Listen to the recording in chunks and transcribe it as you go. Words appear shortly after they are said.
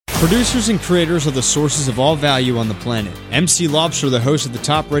Producers and creators are the sources of all value on the planet. MC Lobster, the host of the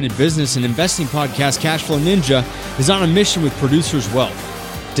top-rated business and investing podcast Cashflow Ninja, is on a mission with Producers Wealth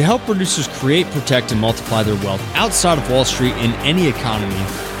to help producers create, protect, and multiply their wealth outside of Wall Street in any economy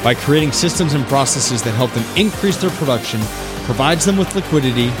by creating systems and processes that help them increase their production, provides them with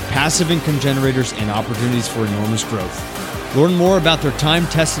liquidity, passive income generators, and opportunities for enormous growth. Learn more about their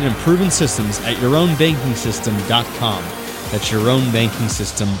time-tested and proven systems at yourownbankingsystem.com. That's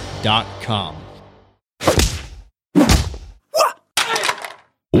yourownbankingsystem.com.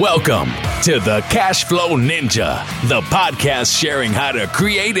 Welcome to the Cashflow Ninja, the podcast sharing how to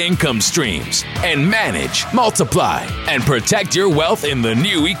create income streams and manage, multiply, and protect your wealth in the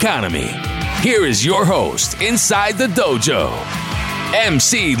new economy. Here is your host inside the dojo,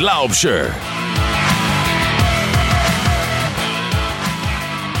 MC Lobster.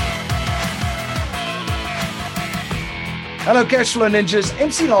 Hello, Cashflow Ninjas.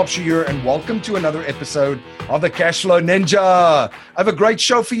 MC Lobster here, and welcome to another episode of the Cashflow Ninja. I have a great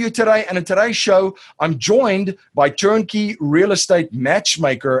show for you today, and in today's show, I'm joined by Turnkey real estate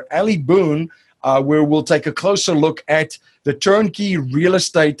matchmaker Ali Boone, where we'll take a closer look at the turnkey real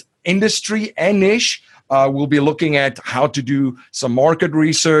estate industry and niche. We'll be looking at how to do some market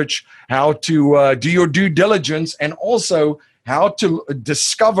research, how to do your due diligence, and also how to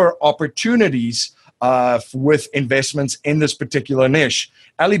discover opportunities with investments in this particular niche.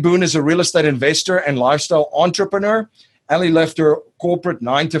 Ali Boone is a real estate investor and lifestyle entrepreneur. Ali left her corporate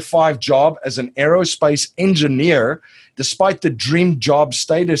 9-to-5 job as an aerospace engineer, despite the dream job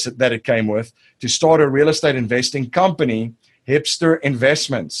status that it came with, to start a real estate investing company, Hipster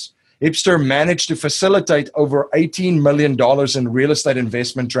Investments. Hipster managed to facilitate over $18 million in real estate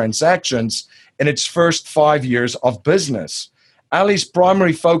investment transactions in its first 5 years of business. Ali's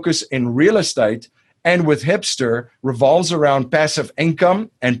primary focus in real estate and with Hipster revolves around passive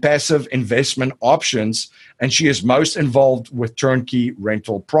income and passive investment options, and she is most involved with turnkey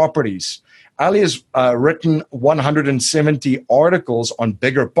rental properties. Ali has written 170 articles on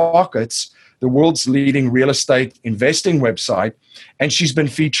Bigger Pockets, the world's leading real estate investing website, and she's been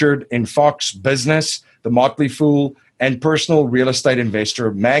featured in Fox Business, The Motley Fool, and Personal Real Estate Investor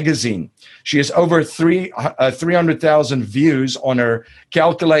magazine. She has over 300,000 views on her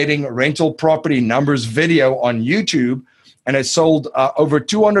Calculating Rental Property Numbers video on YouTube, and has sold over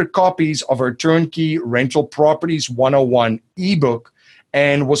 200 copies of her Turnkey Rental Properties 101 ebook,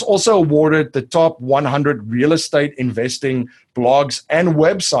 and was also awarded the top 100 real estate investing blogs and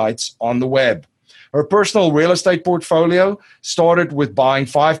websites on the web. Her personal real estate portfolio started with buying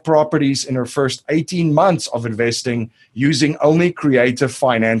 5 properties in her first 18 months of investing using only creative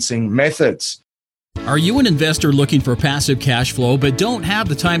financing methods. Are you an investor looking for passive cash flow but don't have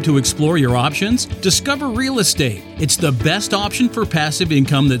the time to explore your options? Discover real estate. It's the best option for passive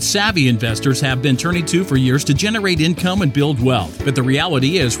income that savvy investors have been turning to for years to generate income and build wealth. But the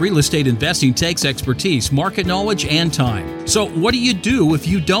reality is real estate investing takes expertise, market knowledge, and time. So what do you do if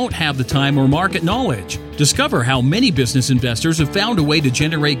you don't have the time or market knowledge? Discover how many business investors have found a way to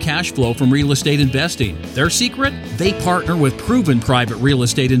generate cash flow from real estate investing. Their secret? They partner with proven private real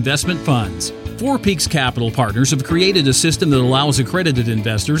estate investment funds. Four Peaks Capital Partners have created a system that allows accredited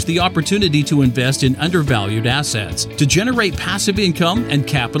investors the opportunity to invest in undervalued assets to generate passive income and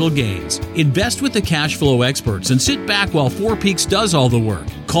capital gains. Invest with the cash flow experts and sit back while Four Peaks does all the work.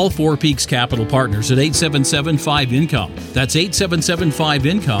 Call Four Peaks Capital Partners at 877-5-INCOME. That's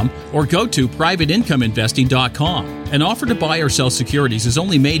 877-5-INCOME, or go to privateincomeinvesting.com. An offer to buy or sell securities is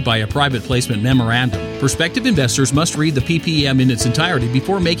only made by a private placement memorandum. Prospective investors must read the PPM in its entirety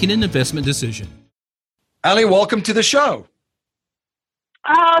before making an investment decision. Ali, welcome to the show.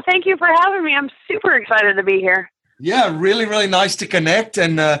 Oh, thank you for having me. I'm super excited to be here. Yeah, really, really nice to connect,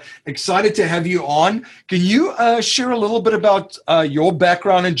 and excited to have you on. Can you share a little bit about your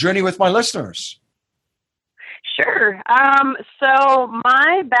background and journey with my listeners? Sure. So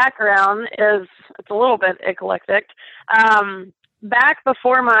my background it's a little bit eclectic. Back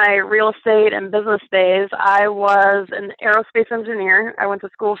before my real estate and business days, I was an aerospace engineer. I went to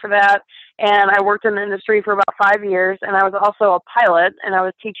school for that, and I worked in the industry for about 5 years, and I was also a pilot, and I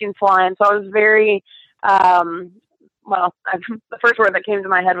was teaching flying. So I was very, the first word that came to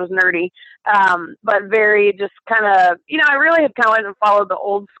my head was nerdy, but very just kind of, I really had kind of went and followed the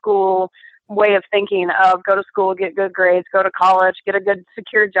old school way of thinking of go to school, get good grades, go to college, get a good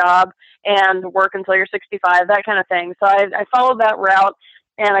secure job, and work until you're 65, that kind of thing. So I followed that route,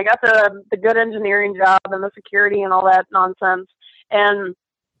 and I got the good engineering job and the security and all that nonsense. And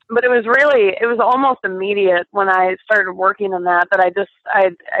but it was almost immediate when I started working in that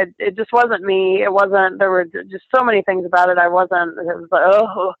it just wasn't me. There were just so many things about it. It was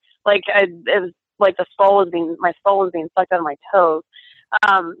like, it was like my soul was being sucked out of my toes.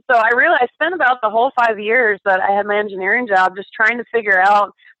 So I spent about the whole 5 years that I had my engineering job just trying to figure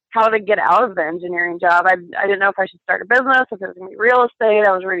out how to get out of the engineering job. I didn't know if I should start a business, if it was going to be real estate.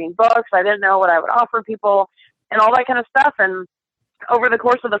 I was reading books. I didn't know what I would offer people and all that kind of stuff. And over the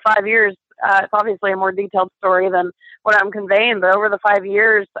course of the 5 years, it's obviously a more detailed story than what I'm conveying, but over the 5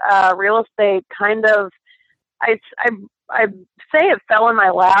 years, real estate kind of, I say it fell in my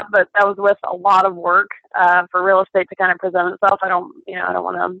lap, but that was with a lot of work for real estate to kind of present itself. I don't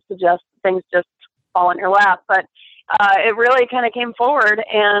want to suggest things just fall in your lap, but it really kind of came forward,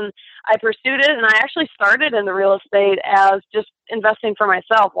 and I pursued it. And I actually started in the real estate as just investing for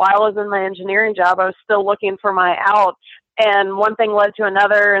myself. While I was in my engineering job, I was still looking for my out. And one thing led to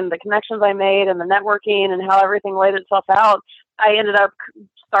another, and the connections I made and the networking and how everything laid itself out, I ended up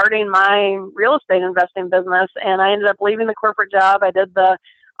starting my real estate investing business, and I ended up leaving the corporate job. I did the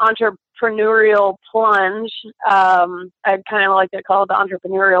entrepreneurial plunge. I kind of like to call it the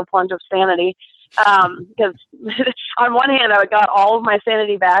entrepreneurial plunge of sanity, because on one hand, I got all of my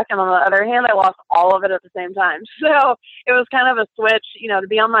sanity back, and on the other hand, I lost all of it at the same time. So it was kind of a switch, to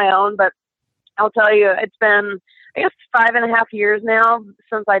be on my own. But I'll tell you, it's been, I guess, 5.5 years now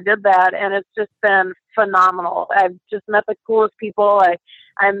since I did that, and it's just been phenomenal. I've just met the coolest people.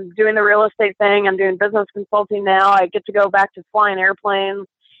 I'm doing the real estate thing. I'm doing business consulting now. I get to go back to flying airplanes,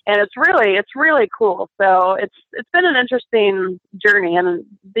 and it's really cool. So it's been an interesting journey, and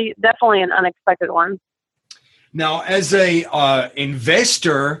definitely an unexpected one. Now, as a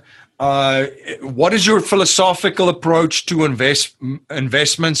investor, what is your philosophical approach to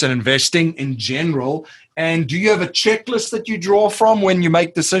investments and investing in general? And do you have a checklist that you draw from when you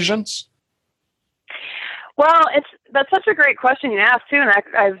make decisions? Well, that's such a great question you asked too, and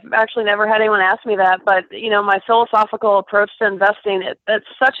I've actually never had anyone ask me that. But my philosophical approach to investing, it's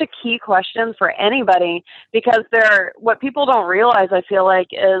such a key question for anybody, because what people don't realize, I feel like,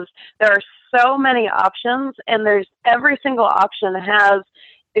 is there are so many options, and every single option has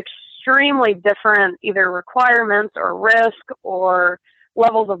extremely different either requirements or risk or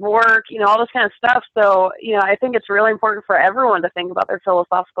levels of work, all this kind of stuff. So, I think it's really important for everyone to think about their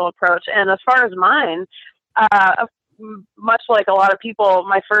philosophical approach. And as far as mine, much like a lot of people,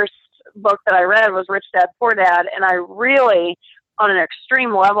 my first book that I read was Rich Dad, Poor Dad, and I really, on an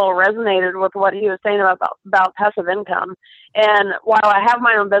extreme level, resonated with what he was saying about passive income. And while I have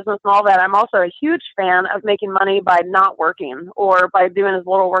my own business and all that, I'm also a huge fan of making money by not working or by doing as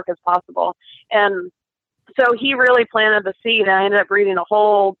little work as possible. And so he really planted the seed, and I ended up reading a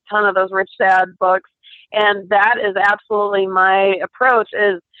whole ton of those Rich Dad books. And that is absolutely my approach.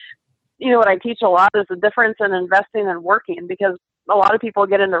 Is what I teach a lot is the difference in investing and working, because a lot of people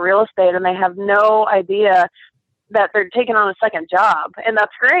get into real estate and they have no idea that they're taking on a second job. And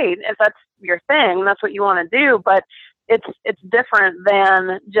that's great if that's your thing, that's what you want to do, but it's different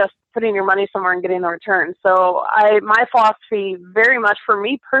than just putting your money somewhere and getting the return. So my philosophy, very much for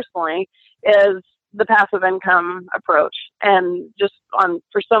me personally, is the passive income approach, and just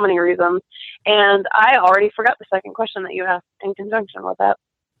for so many reasons. And I already forgot the second question that you asked in conjunction with that.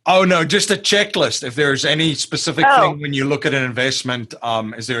 Oh, no, just a checklist. If there's any specific thing when you look at an investment,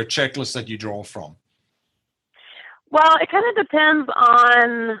 is there a checklist that you draw from? Well, it kind of depends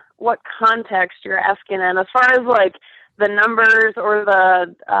on what context you're asking in. As far as like the numbers or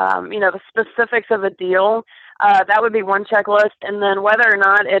the specifics of a deal, that would be one checklist. And then whether or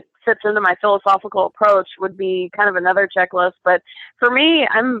not it fits into my philosophical approach would be kind of another checklist. But for me,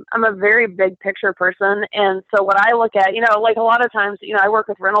 I'm a very big picture person. And so what I look at, like a lot of times, I work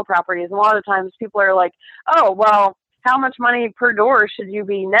with rental properties, and a lot of times people are like, oh, well, how much money per door should you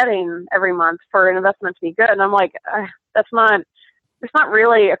be netting every month for an investment to be good? And I'm like, it's not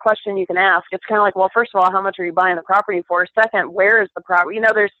really a question you can ask. It's kind of like, well, first of all, how much are you buying the property for? Second, where is the property?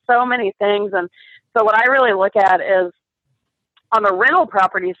 There's so many things. And so what I really look at is, on the rental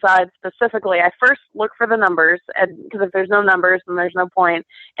property side specifically, I first look for the numbers, because if there's no numbers, then there's no point.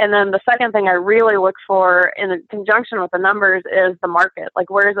 And then the second thing I really look for in conjunction with the numbers is the market. Like,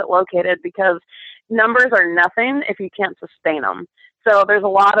 where is it located? Because numbers are nothing if you can't sustain them. So there's a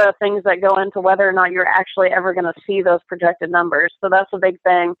lot of things that go into whether or not you're actually ever going to see those projected numbers. So that's a big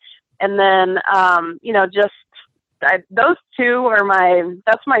thing. And then, those two are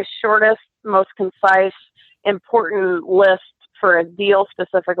that's my shortest, most concise, important list for a deal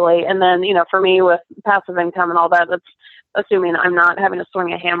specifically. And then, for me with passive income and all that, that's assuming I'm not having to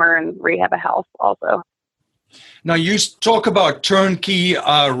swing a hammer and rehab a house also. Now, you talk about turnkey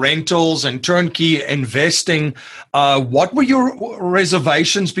rentals and turnkey investing. What were your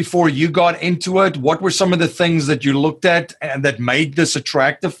reservations before you got into it? What were some of the things that you looked at and that made this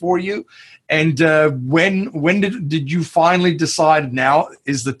attractive for you? And when did you finally decide now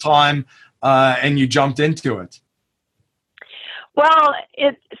is the time and you jumped into it? Well,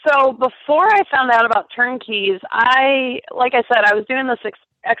 so before I found out about turnkeys, like I said, I was doing this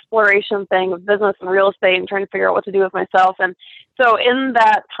exploration thing of business and real estate and trying to figure out what to do with myself. And so in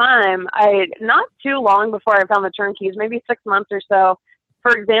that time, not too long before I found the turnkeys, maybe 6 months or so,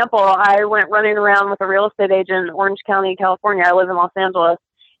 for example, I went running around with a real estate agent in Orange County, California. I live in Los Angeles.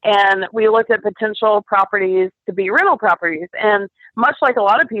 And we looked at potential properties to be rental properties. And much like a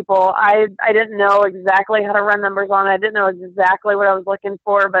lot of people, I didn't know exactly how to run numbers on it. I didn't know exactly what I was looking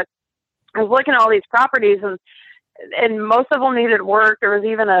for, but I was looking at all these properties and most of them needed work. There was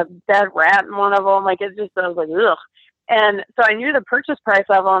even a dead rat in one of them. I was like, ugh. And so I knew the purchase price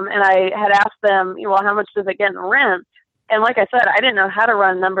of them, and I had asked them, well, how much does it get in rent? And like I said, I didn't know how to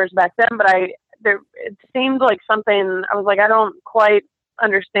run numbers back then, but it seemed like something, I was like, I don't quite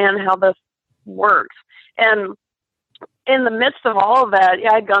understand how this works. And in the midst of all of that,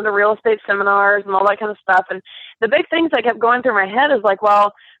 I'd gone to real estate seminars and all that kind of stuff. And the big things that kept going through my head is like,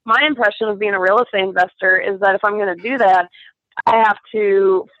 well, my impression of being a real estate investor is that if I'm going to do that, I have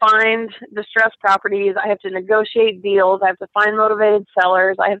to find distressed properties. I have to negotiate deals. I have to find motivated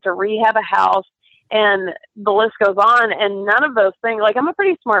sellers. I have to rehab a house, and the list goes on. And none of those things, like, I'm a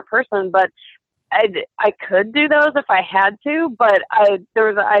pretty smart person, but I could do those if I had to, but I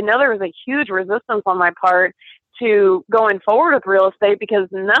know there was a huge resistance on my part to going forward with real estate because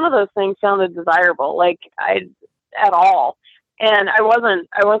none of those things sounded desirable, at all. And I wasn't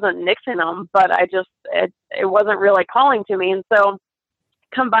nixing them, but it wasn't really calling to me. And so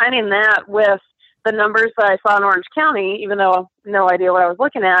combining that with the numbers that I saw in Orange County, even though I have no idea what I was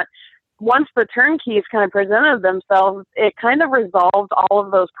looking at, once the turnkeys kind of presented themselves, it kind of resolved all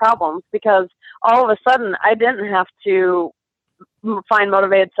of those problems because all of a sudden I didn't have to find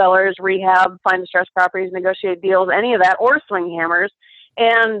motivated sellers, rehab, find distressed properties, negotiate deals, any of that, or swing hammers.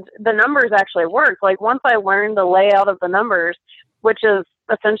 And the numbers actually worked. Like once I learned the layout of the numbers, which is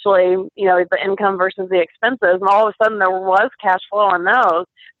essentially, the income versus the expenses, and all of a sudden there was cash flow on those,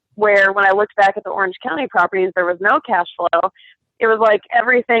 where when I looked back at the Orange County properties, there was no cash flow. It was like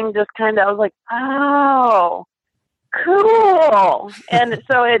everything just I was like, oh, cool. And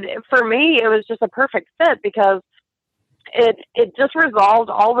so for me, it was just a perfect fit because it just resolved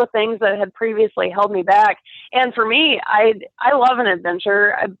all the things that had previously held me back. And for me, I love an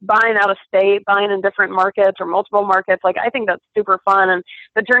adventure, buying out of state, buying in different markets or multiple markets. Like, I think that's super fun. And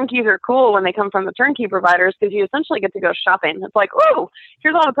the turnkeys are cool when they come from the turnkey providers because you essentially get to go shopping. It's like, oh,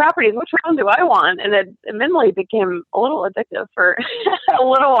 here's all the properties. Which one do I want? And it immediately became a little addictive for a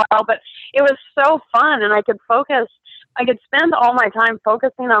little while, but it was so fun. And I could spend all my time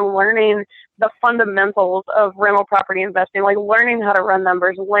focusing on learning the fundamentals of rental property investing, like learning how to run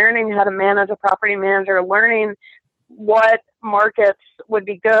numbers, learning how to manage a property manager, learning what markets would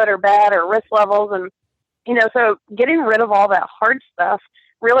be good or bad or risk levels. And, so getting rid of all that hard stuff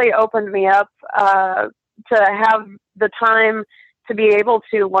really opened me up to have the time to be able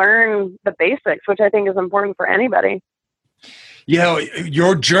to learn the basics, which I think is important for anybody.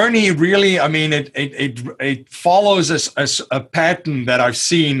 Your journey really, it follows a pattern that I've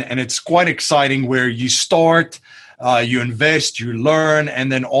seen, and it's quite exciting where you start, you invest, you learn,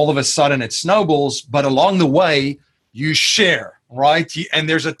 and then all of a sudden it snowballs. But along the way, you share, right? And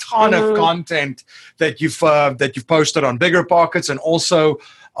there's a ton of content that you've posted on Bigger Pockets and also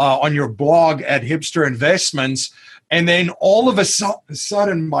on your blog at Hipster Investments. And then all of a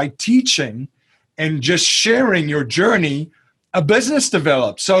sudden, by teaching and just sharing your journey, a business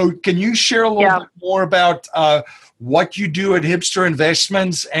developed. So can you share a little bit more about what you do at Hipster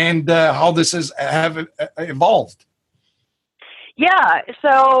Investments and how this has evolved? Yeah.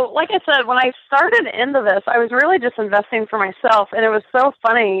 So like I said, when I started into this, I was really just investing for myself. And it was so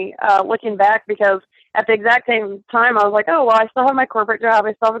funny looking back because at the exact same time, I was like, oh, well, I still have my corporate job.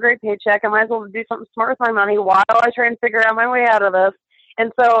 I still have a great paycheck. I might as well do something smart with my money while I try and figure out my way out of this.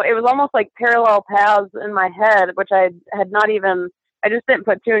 And so it was almost like parallel paths in my head, which I just didn't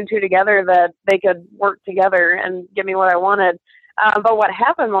put two and two together that they could work together and give me what I wanted. But what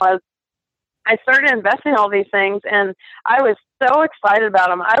happened was I started investing in all these things and I was so excited about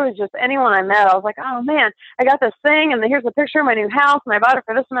them. Anyone I met, I was like, oh man, I got this thing and here's a picture of my new house and I bought it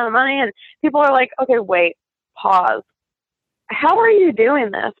for this amount of money. And people are like, okay, wait, pause. How are you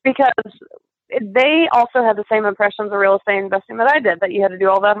doing this? Because they also had the same impressions of real estate investing that I did, that you had to do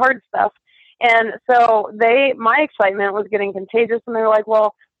all that hard stuff. And so my excitement was getting contagious, and they were like,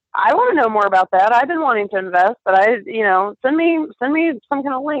 well, I want to know more about that. I've been wanting to invest, but send me some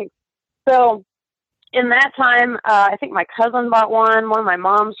kind of link. So in that time, I think my cousin bought one of my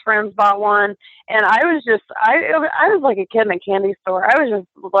mom's friends bought one, and I was like a kid in a candy store. I was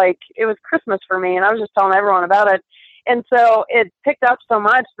just like, it was Christmas for me, and I was just telling everyone about it. And so it picked up so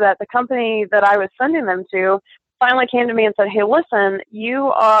much that the company that I was sending them to finally came to me and said, hey, listen,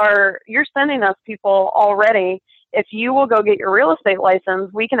 you're sending us people already. If you will go get your real estate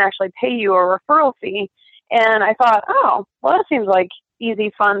license, we can actually pay you a referral fee. And I thought, oh, well, that seems like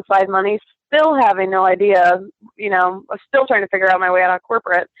easy, fun side money. Still having no idea, still trying to figure out my way out of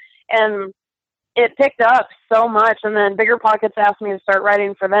corporate. And it picked up so much. And then Bigger Pockets asked me to start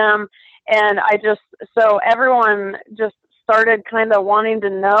writing for them. And so everyone just started kind of wanting to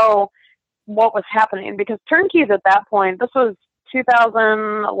know what was happening, because turnkeys at that point, this was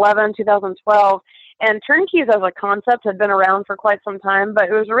 2011, 2012, and turnkeys as a concept had been around for quite some time, but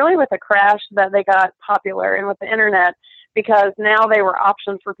it was really with the crash that they got popular, and with the internet, because now they were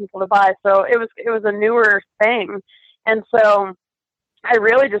options for people to buy. So it was a newer thing. And so I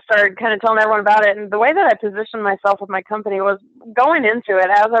really just started kind of telling everyone about it. And the way that I positioned myself with my company was going into it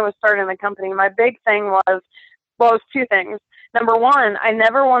as I was starting the company. My big thing was two things. Number one, I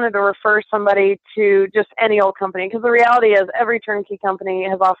never wanted to refer somebody to just any old company, because the reality is every turnkey company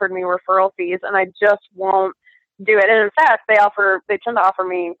has offered me referral fees, and I just won't do it. And in fact, they tend to offer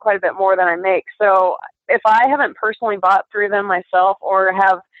me quite a bit more than I make. So if I haven't personally bought through them myself, or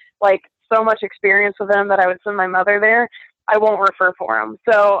have like so much experience with them that I would send my mother there, I won't refer for them.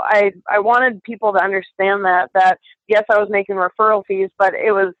 So I wanted people to understand that yes, I was making referral fees, but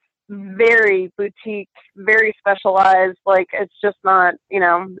it was very boutique, very specialized. Like, it's just not,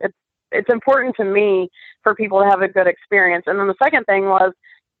 it's important to me for people to have a good experience. And then the second thing was,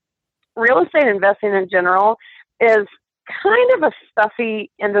 real estate investing in general is kind of a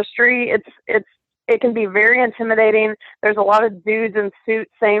stuffy industry. It can be very intimidating. There's a lot of dudes in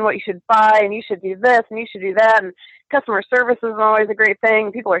suits saying what you should buy, and you should do this, and you should do that. And customer service isn't always a great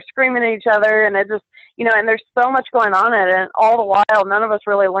thing. People are screaming at each other, and it just, and there's so much going on in it. And all the while, none of us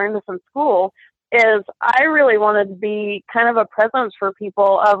really learned this in school, is I really wanted to be kind of a presence for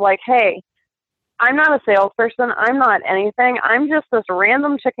people of like, hey, I'm not a salesperson. I'm not anything. I'm just this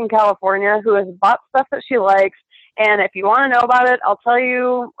random chick in California who has bought stuff that she likes. And if you want to know about it, I'll tell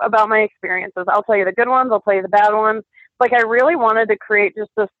you about my experiences. I'll tell you the good ones. I'll tell you the bad ones. Like, I really wanted to create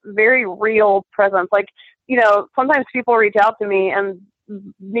just this very real presence. Like, sometimes people reach out to me, and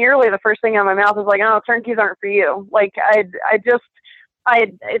nearly the first thing out of my mouth is like, oh, turnkeys aren't for you. Like,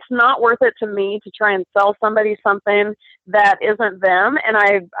 it's not worth it to me to try and sell somebody something that isn't them.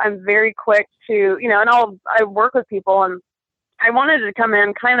 And I'm very quick to, I work with people, and I wanted to come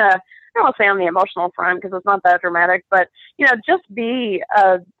in kind of, I don't want to say on the emotional front, because it's not that dramatic, but, just be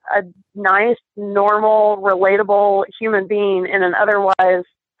a nice, normal, relatable human being in an otherwise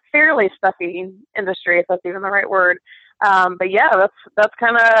fairly stuffy industry, if that's even the right word. But yeah, that's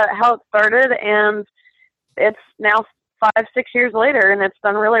kind of how it started, and it's now 5-6 years later, and it's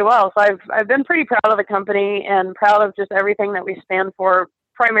done really well. So I've been pretty proud of the company, and proud of just everything that we stand for.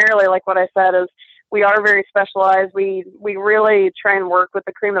 Primarily, like what I said, is we are very specialized. We really try and work with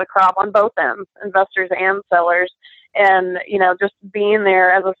the cream of the crop on both ends, investors and sellers, and just being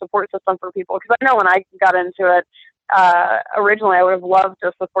there as a support system for people. Because I know when I got into it, originally I would have loved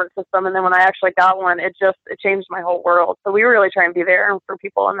a support system, and then when I actually got one, it changed my whole world. So we really try and be there for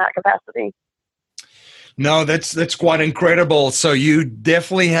people in that capacity. No, that's quite incredible. So you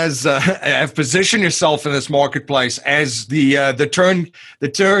definitely have positioned yourself in this marketplace as the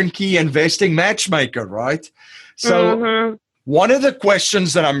turnkey investing matchmaker, right? So one of the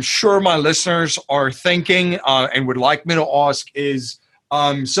questions that I'm sure my listeners are thinking and would like me to ask is,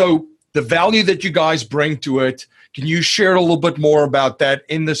 so the value that you guys bring to it, can you share a little bit more about that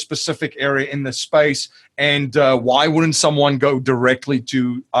in the specific area, in the space, and why wouldn't someone go directly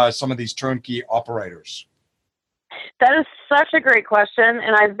to some of these turnkey operators? That is such a great question,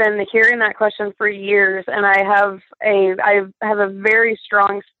 and I've been hearing that question for years, and I have a very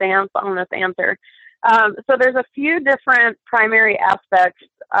strong stance on this answer. So there's a few different primary aspects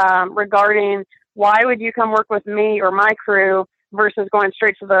regarding why would you come work with me or my crew versus going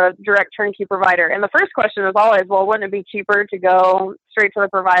straight to the direct turnkey provider. And the first question is always, well, wouldn't it be cheaper to go straight to the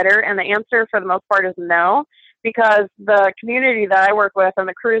provider? And the answer for the most part is no, because the community that I work with and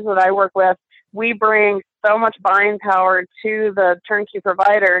the crews that I work with, we bring so much buying power to the turnkey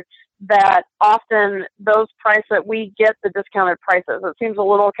provider that often those prices that we get the discounted prices. It seems a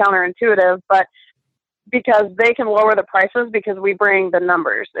little counterintuitive, but because they can lower the prices because we bring the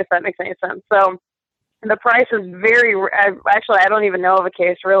numbers, if that makes any sense. So the price is actually, I don't even know of a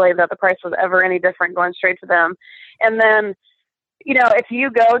case really that the price was ever any different going straight to them. And then, if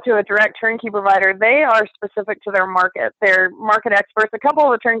you go to a direct turnkey provider, they are specific to their market. They're market experts. A couple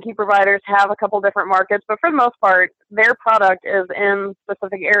of the turnkey providers have a couple different markets, but for the most part, their product is in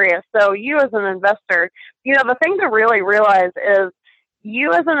specific areas. So you as an investor, the thing to really realize is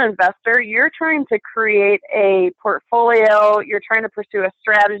you as an investor, you're trying to create a portfolio. You're trying to pursue a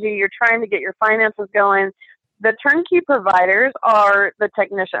strategy. You're trying to get your finances going. The turnkey providers are the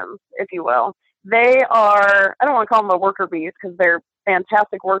technicians, if you will. They are, I don't want to call them the worker bees because they're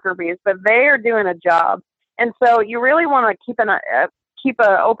fantastic worker bees, but they are doing a job. And so you really want to keep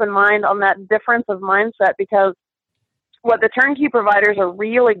an open mind on that difference of mindset, because what the turnkey providers are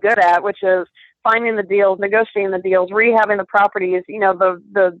really good at, which is finding the deals, negotiating the deals, rehabbing the properties,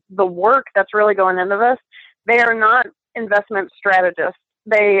 the work that's really going into this, they are not investment strategists.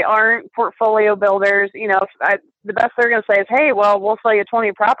 They aren't portfolio builders. The best they're going to say is, hey, well, we'll sell you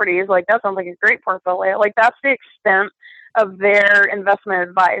 20 properties. Like, that sounds like a great portfolio. Like, that's the extent of their investment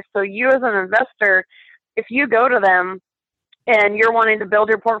advice. So you as an investor, if you go to them and you're wanting to build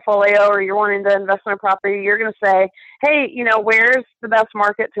your portfolio or you're wanting to invest in a property, you're going to say, hey, where's the best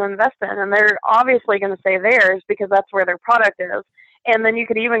market to invest in? And they're obviously going to say theirs because that's where their product is. And then you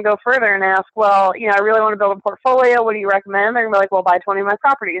could even go further and ask, well, I really want to build a portfolio. What do you recommend? They're going to be like, well, buy 20 of my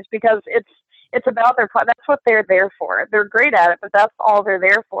properties, because it's about that's what they're there for. They're great at it, but that's all they're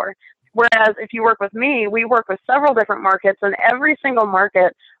there for. Whereas if you work with me, we work with several different markets, and every single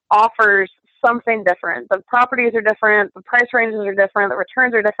market offers something different. The properties are different. The price ranges are different. The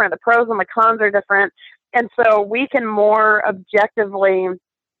returns are different. The pros and the cons are different. And so we can more objectively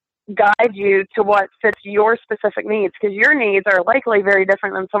guide you to what fits your specific needs, because your needs are likely very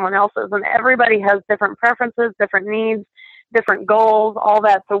different than someone else's, and everybody has different preferences, different needs, different goals, all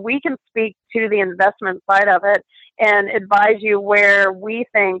that. So we can speak to the investment side of it and advise you where we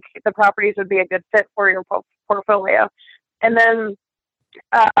think the properties would be a good fit for your portfolio. And then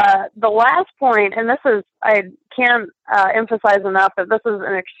the last point, and this is, I can't emphasize enough that this is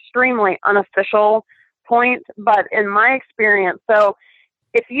an extremely unofficial point, but in my experience, so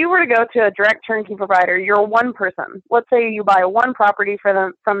if you were to go to a direct turnkey provider, you're one person. Let's say you buy one property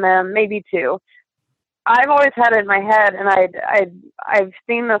from them, maybe two. I've always had it in my head, and I've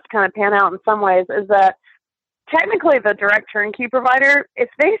seen this kind of pan out in some ways, is that technically the direct turnkey provider, if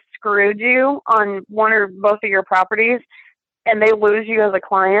they screwed you on one or both of your properties and they lose you as a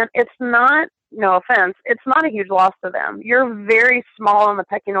client, it's not, no offense, it's not a huge loss to them. You're very small in the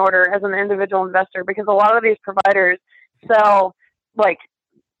pecking order as an individual investor, because a lot of these providers sell like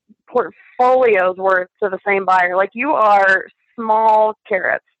portfolios worth to the same buyer. Like, you are small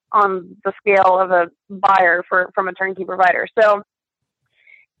carrots on the scale of a buyer from a turnkey provider. So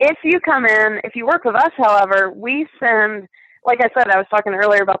if you come in, if you work with us, however, we send, like I said, I was talking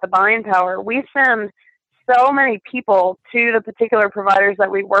earlier about the buying power. We send so many people to the particular providers that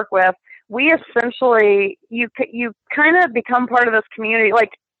we work with. We essentially, you kind of become part of this community.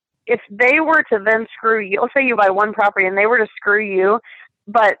 Like, if they were to then screw you, let's say you buy one property and they were to screw you,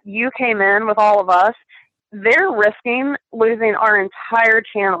 but you came in with all of us, they're risking losing our entire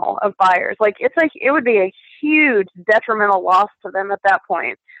channel of buyers. Like, it would be a huge detrimental loss to them at that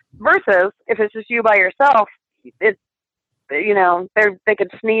point. Versus if it's just you by yourself, they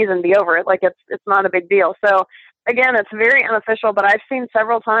could sneeze and be over it. Like, it's not a big deal. So again, it's very unofficial, but I've seen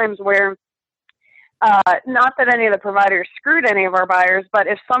several times where, not that any of the providers screwed any of our buyers, but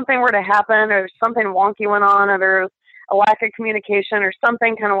if something were to happen or something wonky went on, or there was a lack of communication or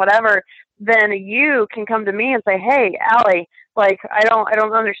something, kind of whatever, then you can come to me and say, hey, Ali, like, I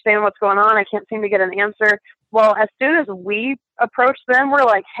don't understand what's going on. I can't seem to get an answer. Well, as soon as we approach them, we're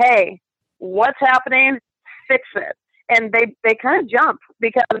like, hey, what's happening? Fix it. And they kind of jump,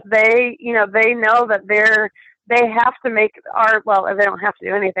 because they know that they have to make they don't have to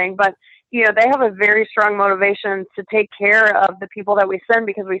do anything, but they have a very strong motivation to take care of the people that we send,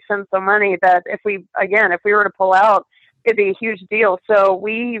 because we send so many that if we were to pull out, it'd be a huge deal. So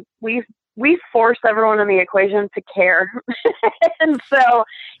we force everyone in the equation to care. And so,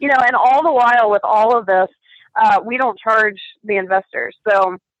 and all the while with all of this, we don't charge the investors.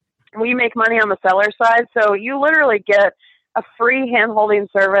 So we make money on the seller side. So you literally get a free hand-holding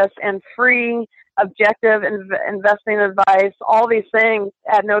service and free objective investing advice, all these things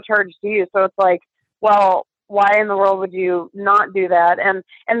at no charge to you. So it's like, well, why in the world would you not do that? And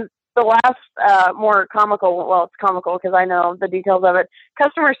the last more comical, well, it's comical because I know the details of it.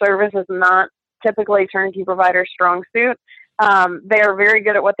 Customer service is not typically turnkey provider strong suit. They are very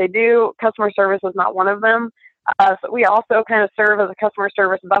good at what they do. Customer service is not one of them. So we also kind of serve as a customer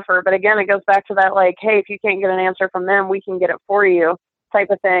service buffer. But again, it goes back to that, like, hey, if you can't get an answer from them, we can get it for you type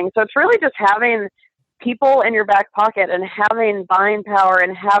of thing. So it's really just having people in your back pocket and having buying power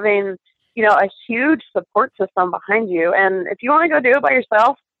and having, a huge support system behind you. And if you want to go do it by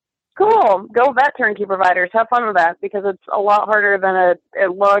yourself, cool, go vet turnkey providers. Have fun with that, because it's a lot harder than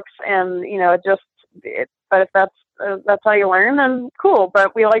it looks. And, but if that's how you learn, then cool.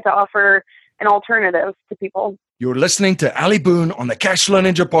 But we like to offer an alternative to people. You're listening to Ali Boone on the Cashflow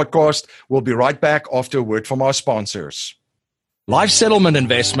Ninja podcast. We'll be right back after a word from our sponsors. Life settlement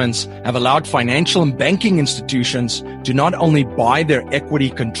investments have allowed financial and banking institutions to not only buy their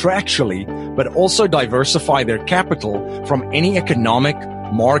equity contractually, but also diversify their capital from any economic,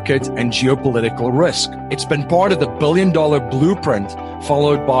 market, and geopolitical risk. It's been part of the billion-dollar blueprint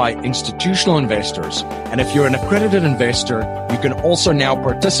followed by institutional investors. And if you're an accredited investor, you can also now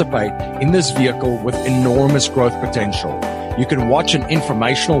participate in this vehicle with enormous growth potential. You can watch an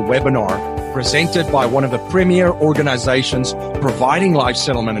informational webinar presented by one of the premier organizations providing life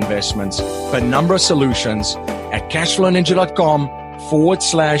settlement investments, Penumbra Solutions, at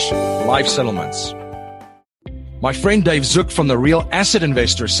cashflowninja.com/life settlements. My friend Dave Zook from The Real Asset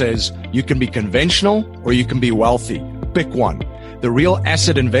Investor says you can be conventional or you can be wealthy. Pick one. The Real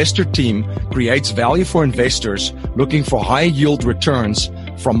Asset Investor team creates value for investors looking for high yield returns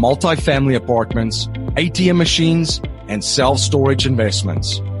from multifamily apartments, ATM machines, and self-storage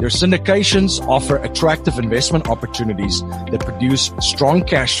investments. Their syndications offer attractive investment opportunities that produce strong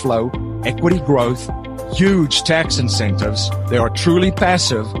cash flow, equity growth, huge tax incentives. They are truly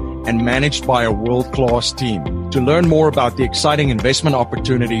passive and managed by a world-class team. To learn more about the exciting investment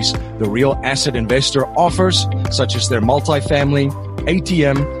opportunities the Real Asset Investor offers, such as their multifamily,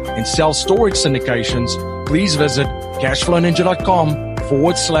 ATM, and self-storage syndications, please visit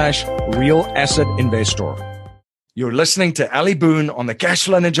cashflowninja.com/Real Asset Investor. You're listening to Ali Boone on the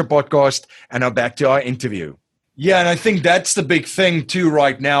Cashflow Ninja podcast, and now back to our interview. Yeah, and I think that's the big thing too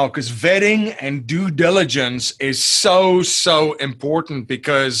right now, because vetting and due diligence is so important,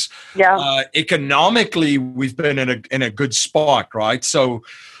 because economically we've been in a good spot, right? So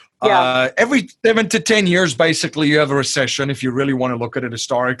every 7 to 10 years, basically, you have a recession if you really want to look at it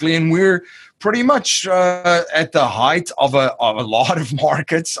historically, and we're pretty much at the height of a lot of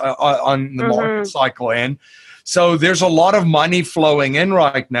markets on the market cycle end. So there's a lot of money flowing in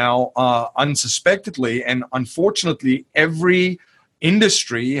right now, unsuspectedly. And unfortunately, every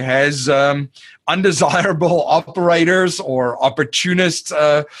industry has undesirable operators or opportunists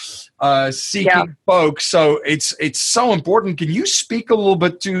seeking folks. So it's so important. Can you speak a little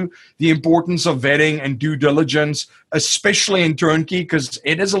bit to the importance of vetting and due diligence, especially in turnkey, because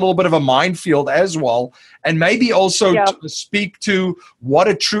it is a little bit of a minefield as well, and maybe also to speak to what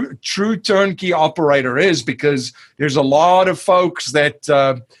a true turnkey operator is, because there's a lot of folks that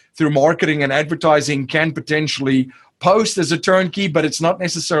through marketing and advertising can potentially post as a turnkey, but it's not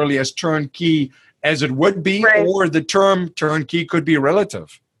necessarily as turnkey as it would be, or the term turnkey could be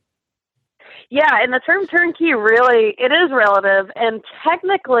relative. Yeah, and the term turnkey it is relative, and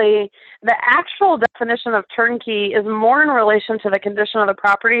technically the actual definition of turnkey is more in relation to the condition of the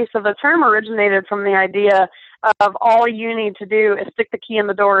property. So the term originated from the idea of all you need to do is stick the key in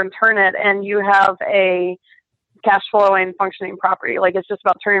the door and turn it, and you have a cash flowing, functioning property. Like, it's just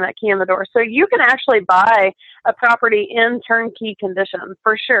about turning that key in the door. So you can actually buy a property in turnkey condition,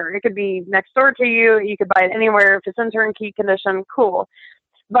 for sure. It could be next door to you. You could buy it anywhere. If it's in turnkey condition, cool.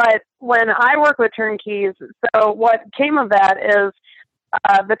 But when I work with turnkeys, so what came of that is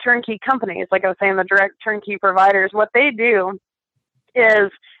the turnkey companies, like I was saying, the direct turnkey providers, what they do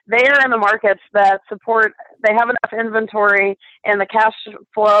is they are in the markets that support, they have enough inventory and the cash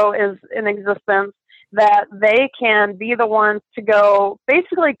flow is in existence that they can be the ones to go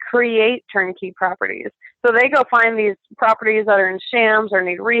basically create turnkey properties. So they go find these properties that are in shams or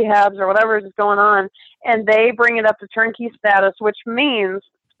need rehabs or whatever is going on, and they bring it up to turnkey status, which means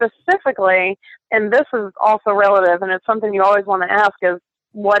specifically, and this is also relative, and it's something you always want to ask, is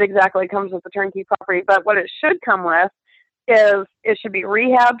what exactly comes with the turnkey property. But what it should come with is it should be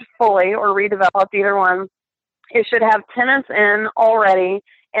rehabbed fully or redeveloped, either one. It should have tenants in already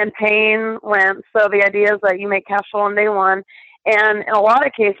and paying rent. So the idea is that you make cash flow on day one. And in a lot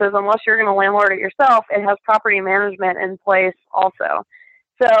of cases, unless you're going to landlord it yourself, it has property management in place also.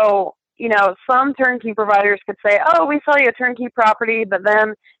 So, some turnkey providers could say, oh, we sell you a turnkey property, but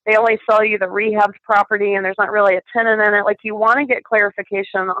then they only sell you the rehabbed property and there's not really a tenant in it. Like, you want to get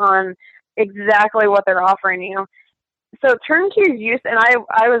clarification on exactly what they're offering you. So turnkeys used, and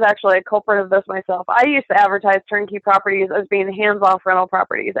I was actually a culprit of this myself. I used to advertise turnkey properties as being hands-off rental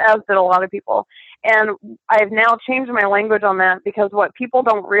properties, as did a lot of people. And I've now changed my language on that because what people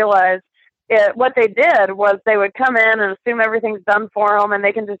don't realize, what they did was they would come in and assume everything's done for them and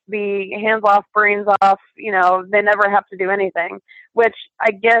they can just be hands-off, brains off, they never have to do anything, which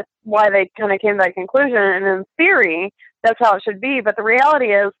I get why they kind of came to that conclusion. And in theory, that's how it should be. But the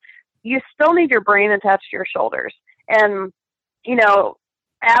reality is you still need your brain attached to your shoulders. And,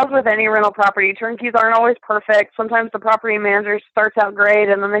 as with any rental property, turnkeys aren't always perfect. Sometimes the property manager starts out great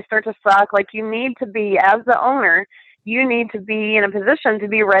and then they start to suck. Like, you need to be, as the owner, you need to be in a position to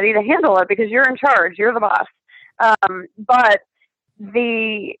be ready to handle it because you're in charge. You're the boss.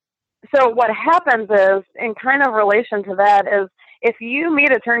 So what happens is, in kind of relation to that, is if you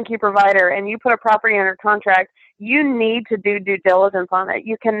meet a turnkey provider and you put a property under contract, you need to do due diligence on it.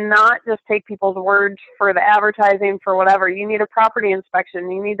 You cannot just take people's words for the advertising for whatever. You need a property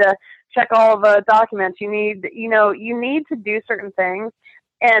inspection. You need to check all the documents. You need to do certain things,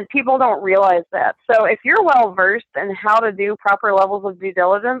 and people don't realize that. So if you're well versed in how to do proper levels of due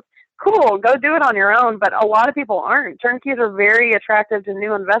diligence, cool, go do it on your own. But a lot of people aren't. Turnkeys are very attractive to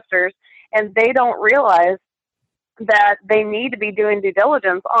new investors, and they don't realize that they need to be doing due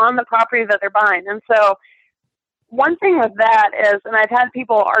diligence on the property that they're buying. And so one thing with that is, and I've had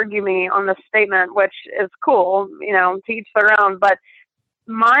people argue me on this statement, which is cool, to each their own, but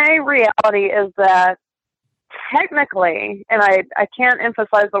my reality is that technically, and I can't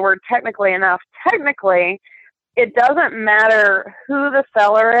emphasize the word technically enough, technically, it doesn't matter who the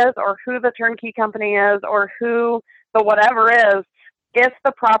seller is or who the turnkey company is or who the whatever is, if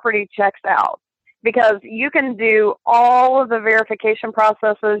the property checks out. Because you can do all of the verification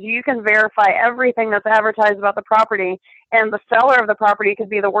processes, you can verify everything that's advertised about the property, and the seller of the property could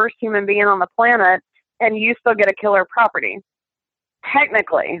be the worst human being on the planet, and you still get a killer property,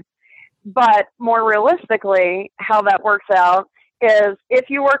 technically. But more realistically, how that works out is if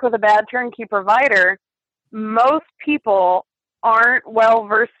you work with a bad turnkey provider, most people aren't well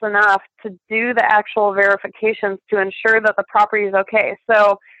versed enough to do the actual verifications to ensure that the property is okay.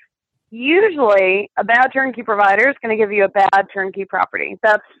 So usually a bad turnkey provider is going to give you a bad turnkey property.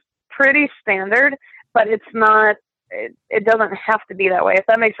 That's pretty standard, but it's not, it doesn't have to be that way, if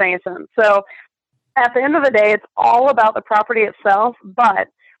that makes any sense. So at the end of the day, it's all about the property itself, but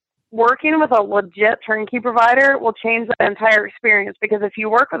working with a legit turnkey provider will change the entire experience, because if you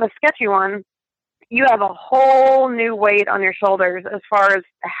work with a sketchy one, you have a whole new weight on your shoulders as far as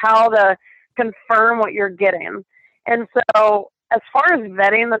how to confirm what you're getting. And so as far as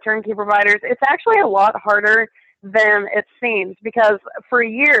vetting the turnkey providers, it's actually a lot harder than it seems, because for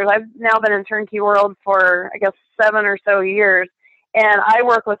years, I've now been in turnkey world for, I guess, 7 or so years, and I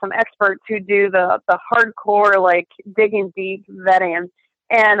work with some experts who do the hardcore, like, digging deep vetting.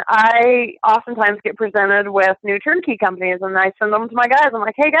 And I oftentimes get presented with new turnkey companies, and I send them to my guys. I'm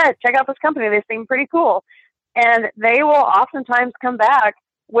like, hey, guys, check out this company. They seem pretty cool. And they will oftentimes come back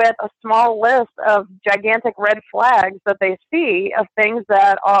with a small list of gigantic red flags that they see of things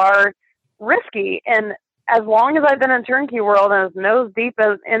that are risky. And as long as I've been in turnkey world and as nose deep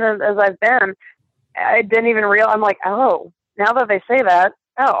as I've been, I didn't even realize. I'm like, oh, now that they say that,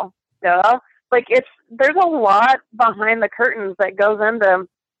 oh, duh. Like, there's a lot behind the curtains that goes into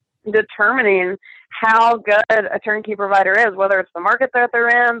determining how good a turnkey provider is, whether it's the market that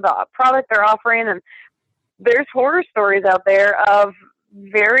they're in, the product they're offering. And there's horror stories out there of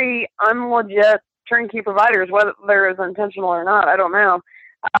very unlegit turnkey providers, whether it's intentional or not, I don't know.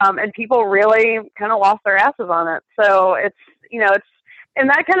 And people really kind of lost their asses on it. So and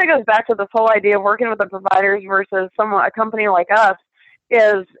that kind of goes back to this whole idea of working with the providers versus a company like us,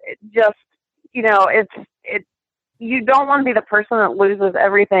 is just, you don't want to be the person that loses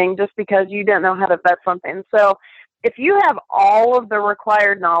everything just because you didn't know how to vet something. So if you have all of the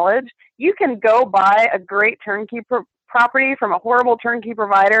required knowledge, you can go buy a great turnkey property from a horrible turnkey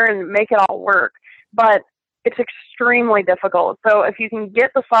provider and make it all work. But it's extremely difficult. So if you can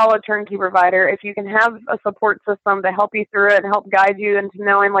get the solid turnkey provider, if you can have a support system to help you through it and help guide you into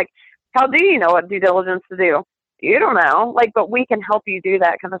knowing, like, how do you know what due diligence to do? You don't know, but we can help you do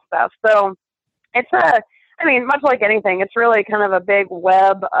that kind of stuff. So it's much like anything, it's really kind of a big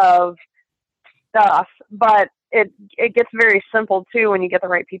web of stuff, but it gets very simple too when you get the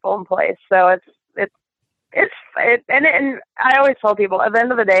right people in place. So and I always tell people, at the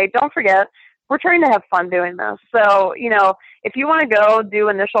end of the day, don't forget, we're trying to have fun doing this. So, if you want to go do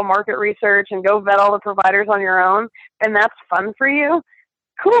initial market research and go vet all the providers on your own, and that's fun for you,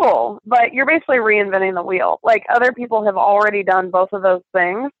 cool. But you're basically reinventing the wheel. Like, other people have already done both of those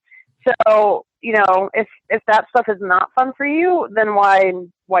things. So if that stuff is not fun for you, then why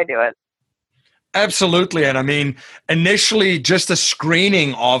do it? Absolutely. And I mean, initially just a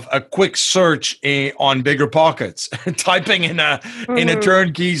screening of a quick search on Bigger Pockets, typing in a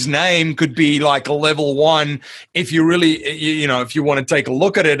turnkey's name could be like a level 1 if you really, if you want to take a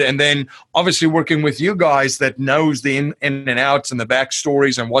look at it. And then obviously working with you guys that knows the in and outs and the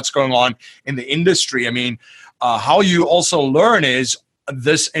backstories and what's going on in the industry. I mean, how you also learn is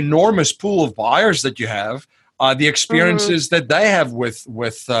this enormous pool of buyers that you have, the experiences that they have with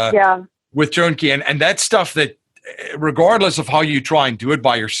Turnkey, and that stuff that regardless of how you try and do it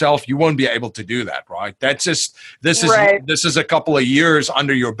by yourself, you won't be able to do that, right? That's just this is a couple of years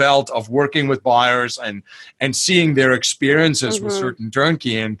under your belt of working with buyers and seeing their experiences with certain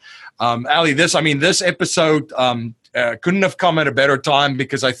Turnkey. And Ali, this episode couldn't have come at a better time,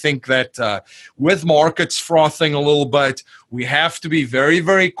 because I think that with markets frothing a little bit, we have to be very,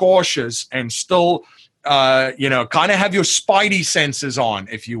 very cautious and still kind of have your spidey senses on,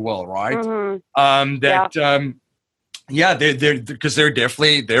 if you will, right? Because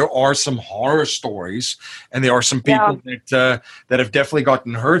there are some horror stories, and there are some people that have definitely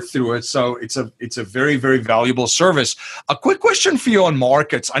gotten hurt through it. So it's a very, very valuable service. A quick question for you on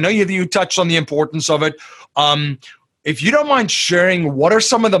markets. I know you touched on the importance of it. If you don't mind sharing, what are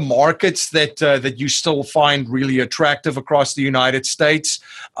some of the markets that you still find really attractive across the United States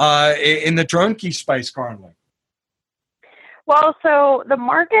in the turnkey space currently? Well, so the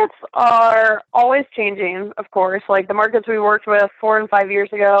markets are always changing, of course. Like the markets we worked with 4 and 5 years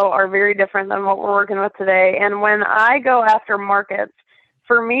ago are very different than what we're working with today. And when I go after markets,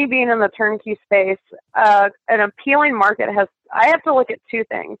 for me being in the turnkey space, an appealing market I have to look at 2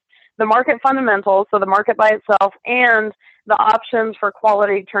 things. The market fundamentals, so the market by itself, and the options for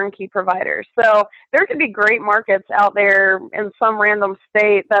quality turnkey providers. So there could be great markets out there in some random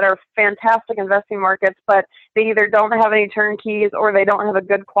state that are fantastic investing markets, but they either don't have any turnkeys or they don't have a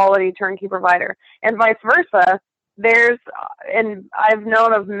good quality turnkey provider. And vice versa, and I've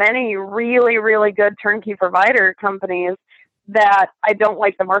known of many really, really good turnkey provider companies that I don't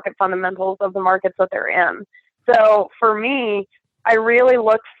like the market fundamentals of the markets that they're in. So for me, I really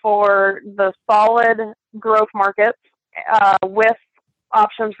look for the solid growth markets with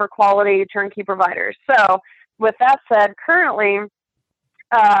options for quality turnkey providers. So with that said, currently,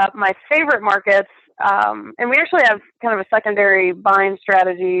 my favorite markets, and we actually have kind of a secondary buying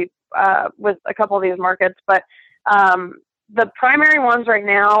strategy with a couple of these markets, but the primary ones right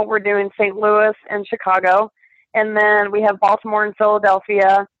now, we're doing St. Louis and Chicago, and then we have Baltimore and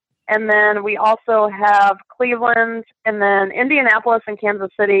Philadelphia. And then we also have Cleveland, and then Indianapolis and Kansas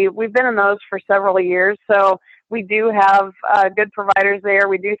City. We've been in those for several years, so we do have good providers there.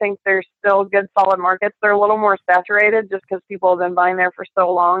 We do think they're still good, solid markets. They're a little more saturated just because people have been buying there for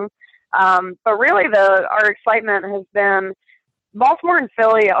so long. But really, our excitement has been Baltimore and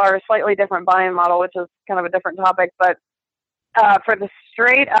Philly are a slightly different buying model, which is kind of a different topic. But for the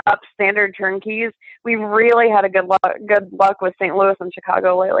straight up standard turnkeys, we've really had a good luck with St. Louis and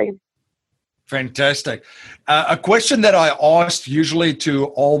Chicago lately. Fantastic. A question that I asked usually to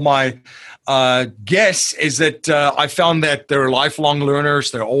all my guests is that I found that they're lifelong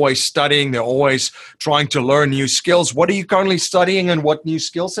learners. They're always studying. They're always trying to learn new skills. What are you currently studying, and what new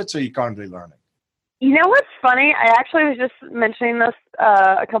skill sets are you currently learning? You know what's funny? I actually was just mentioning this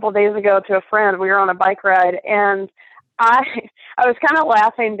a couple of days ago to a friend. We were on a bike ride, and I was kind of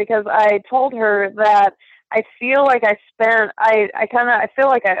laughing because I told her that I feel like I feel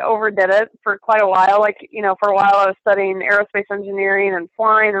like I overdid it for quite a while. Like, for a while I was studying aerospace engineering and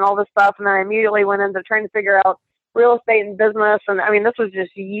flying and all this stuff. And then I immediately went into trying to figure out real estate and business. And I mean, this was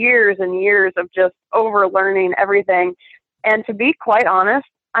just years and years of just over learning everything. And to be quite honest,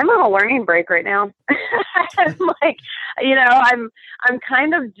 I'm on a learning break right now. I'm like, I'm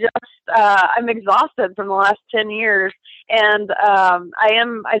kind of just, I'm exhausted from the last 10 years. And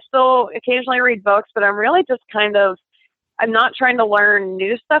I still occasionally read books, but I'm really just I'm not trying to learn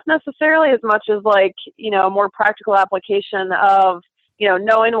new stuff necessarily as much as more practical application of,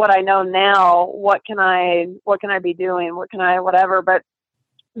 knowing what I know now, what can I be doing? Whatever. But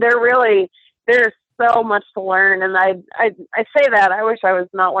there's so much to learn. And I say that, I wish I was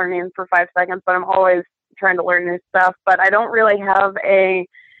not learning for 5 seconds, but I'm always trying to learn new stuff. But I don't really have a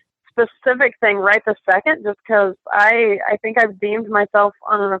specific thing right this second, just because I think I've deemed myself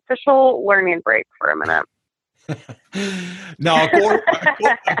on an official learning break for a minute. No, a core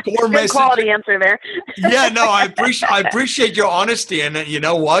good message. Quality answer there. Yeah, no, I appreciate your honesty, and you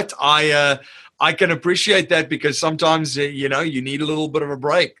know what, I can appreciate that, because sometimes you need a little bit of a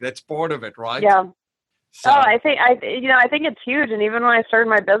break. That's part of it, right? Yeah. So, I think it's huge. And even when I started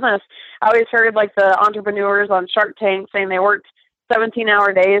my business, I always heard like the entrepreneurs on Shark Tank saying they worked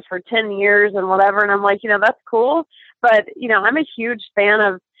 17-hour days for 10 years and whatever. And I'm like, that's cool. But, I'm a huge fan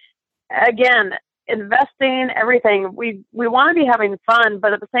of, again, investing, everything. We want to be having fun,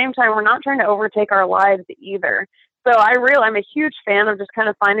 but at the same time, we're not trying to overtake our lives either. So I'm a huge fan of just kind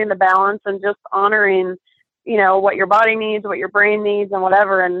of finding the balance and just honoring, what your body needs, what your brain needs, and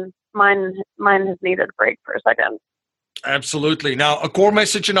whatever. And mine has needed a break for a second. absolutely. Now, a core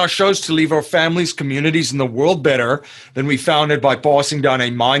message in our show is to leave our families, communities, and the world better than we found it by passing down a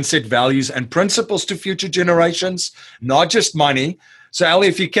mindset, values, and principles to future generations, not just money. So, Ali,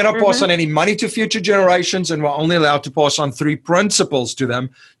 if you cannot pass on any money to future generations and we're only allowed to pass on 3 principles to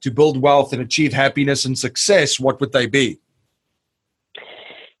them to build wealth and achieve happiness and success, what would they be?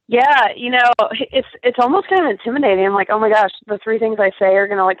 Yeah, it's almost kind of intimidating. I'm like, oh my gosh, the 3 things I say are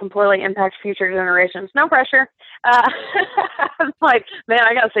going to like completely impact future generations. No pressure. I'm like, man,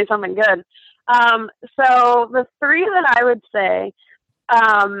 I got to say something good. So the 3 that I would say,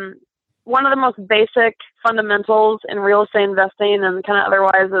 one of the most basic fundamentals in real estate investing and kind of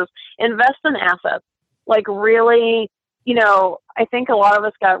otherwise is invest in assets. Like really, I think a lot of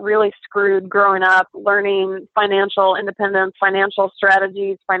us got really screwed growing up, learning financial independence, financial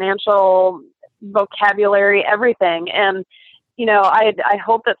strategies, financial vocabulary, everything. And, I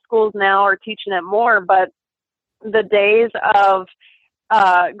hope that schools now are teaching it more, but the days of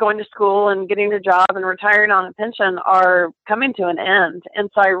going to school and getting a job and retiring on a pension are coming to an end. And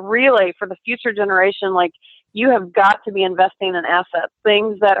so I really, for the future generation, like you have got to be investing in assets,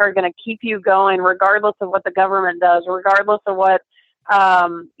 things that are going to keep you going regardless of what the government does, regardless of what,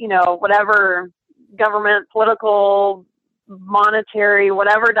 whatever government, political, monetary,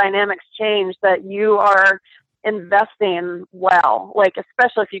 whatever dynamics change, that you are investing well, like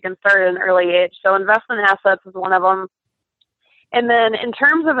especially if you can start at an early age. So invest in assets is one of them. And then in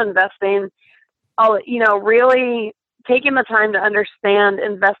terms of investing, really taking the time to understand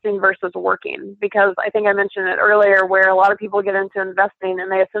investing versus working, because I think I mentioned it earlier where a lot of people get into investing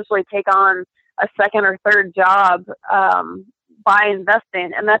and they essentially take on a second or third job by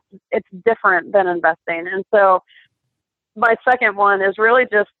investing, and it's different than investing. And so my second one is really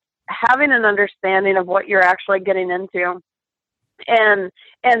just having an understanding of what you're actually getting into, and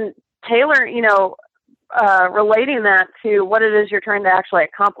tailor, relating that to what it is you're trying to actually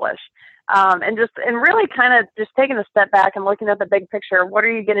accomplish. And really kind of just taking a step back and looking at the big picture. What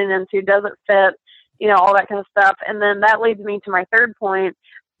are you getting into? Does it fit? All that kind of stuff. And then that leads me to my third point,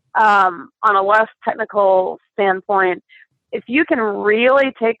 on a less technical standpoint. If you can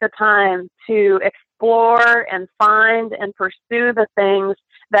really take the time to explore and find and pursue the things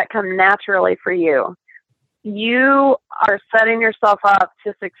that come naturally for you, you are setting yourself up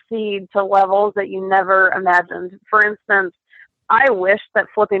to succeed to levels that you never imagined. For instance, I wish that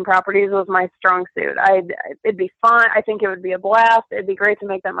flipping properties was my strong suit. It'd be fun. I think it would be a blast. It'd be great to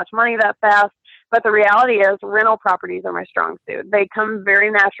make that much money that fast. But the reality is rental properties are my strong suit. They come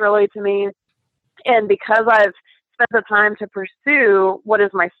very naturally to me. And because I've spent the time to pursue what is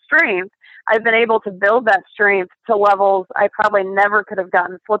my strength, I've been able to build that strength to levels I probably never could have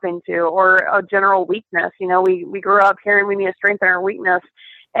gotten flipping to, or a general weakness. We grew up hearing we need to strengthen our weakness.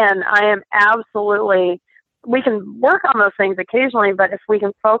 And I am absolutely, we can work on those things occasionally, but if we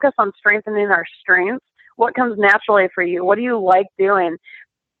can focus on strengthening our strengths, what comes naturally for you? What do you like doing?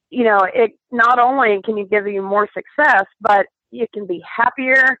 It not only can you give you more success, but you can be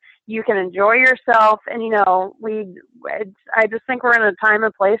happier, you can enjoy yourself. And, I just think we're in a time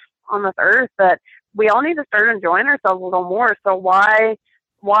and place on this earth that we all need to start enjoying ourselves a little more. So why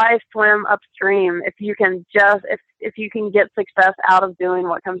swim upstream if you can if you can get success out of doing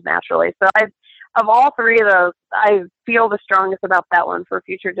what comes naturally? So of all 3 of those, I feel the strongest about that one for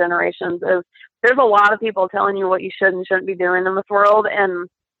future generations is there's a lot of people telling you what you should and shouldn't be doing in this world. And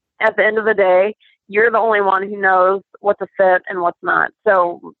at the end of the day, you're the only one who knows what's a fit and what's not.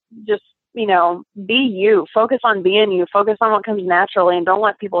 So just, be you. Focus on being you. Focus on what comes naturally, and don't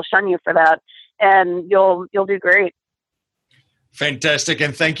let people shun you for that. And you'll do great. Fantastic.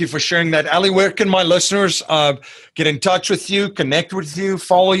 And thank you for sharing that. Ali, where can my listeners get in touch with you, connect with you,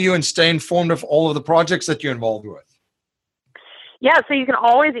 follow you, and stay informed of all of the projects that you're involved with? Yeah, so you can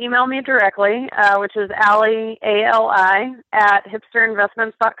always email me directly, which is Ali, A-L-I, at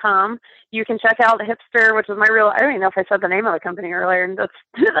hipsterinvestments.com. You can check out Hipster, which is I don't even know if I said the name of the company earlier, and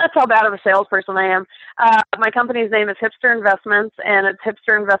that's how bad of a salesperson I am. My company's name is Hipster Investments, and it's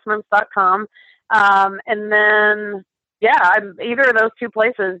hipsterinvestments.com. And then, either of those 2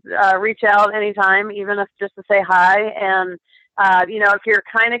 places, reach out anytime, even if just to say hi. And if you're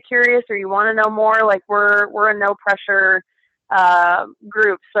kind of curious or you want to know more, like we're a no pressure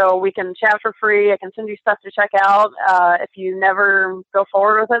group, so we can chat for free. I can send you stuff to check out. If you never go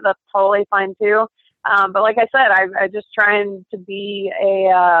forward with it, that's totally fine too. But like I said, I just trying to be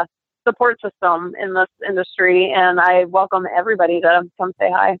a support system in this industry, and I welcome everybody to come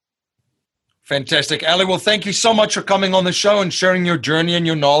say hi. Fantastic. Ali, well, thank you so much for coming on the show and sharing your journey and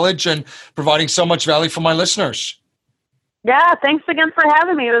your knowledge and providing so much value for my listeners. Yeah, thanks again for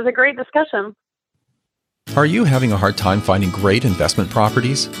having me. It was a great discussion. Are you having a hard time finding great investment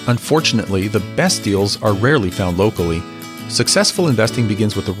properties? Unfortunately, the best deals are rarely found locally. Successful investing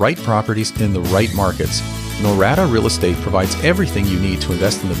begins with the right properties in the right markets. Norada Real Estate provides everything you need to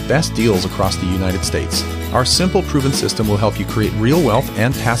invest in the best deals across the United States. Our simple, proven system will help you create real wealth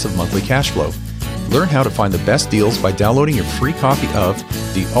and passive monthly cash flow. Learn how to find the best deals by downloading your free copy of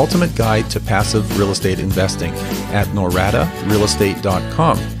The Ultimate Guide to Passive Real Estate Investing at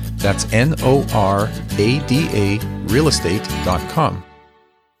noradarealestate.com. That's NORADA realestate.com.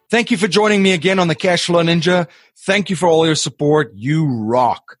 Thank you for joining me again on the Cashflow Ninja. Thank you for all your support. You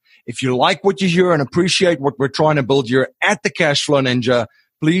rock. If you like what you hear and appreciate what we're trying to build here at the Cashflow Ninja,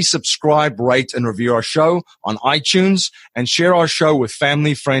 please subscribe, rate, and review our show on iTunes and share our show with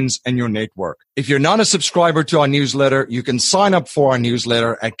family, friends, and your network. If you're not a subscriber to our newsletter, you can sign up for our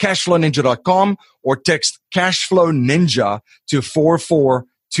newsletter at cashflowninja.com or text Cashflow Ninja to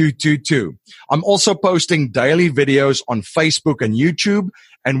 44222. I'm also posting daily videos on Facebook and YouTube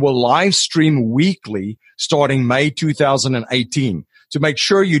and will live stream weekly starting May 2018. To make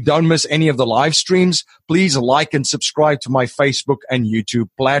sure you don't miss any of the live streams, please like and subscribe to my Facebook and YouTube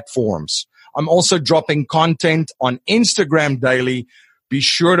platforms. I'm also dropping content on Instagram daily. Be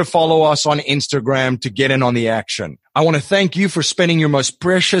sure to follow us on Instagram to get in on the action. I want to thank you for spending your most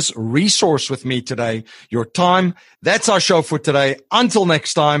precious resource with me today, your time. That's our show for today. Until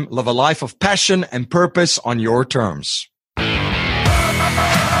next time, live a life of passion and purpose on your terms.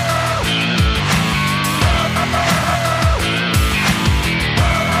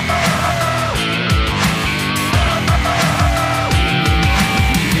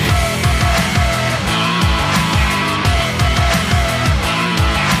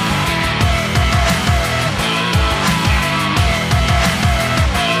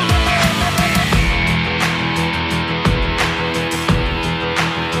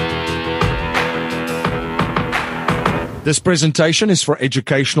 This presentation is for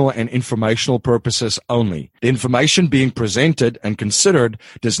educational and informational purposes only. The information being presented and considered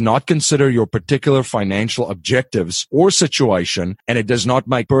does not consider your particular financial objectives or situation, and it does not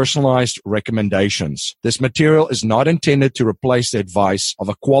make personalized recommendations. This material is not intended to replace the advice of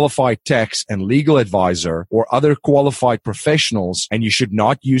a qualified tax and legal advisor or other qualified professionals, and you should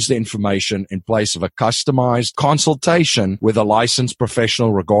not use the information in place of a customized consultation with a licensed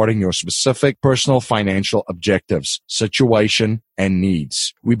professional regarding your specific personal financial objectives, situation, and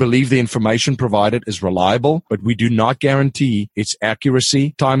needs. We believe the information provided is reliable, but we do not guarantee its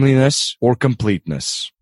accuracy, timeliness, or completeness.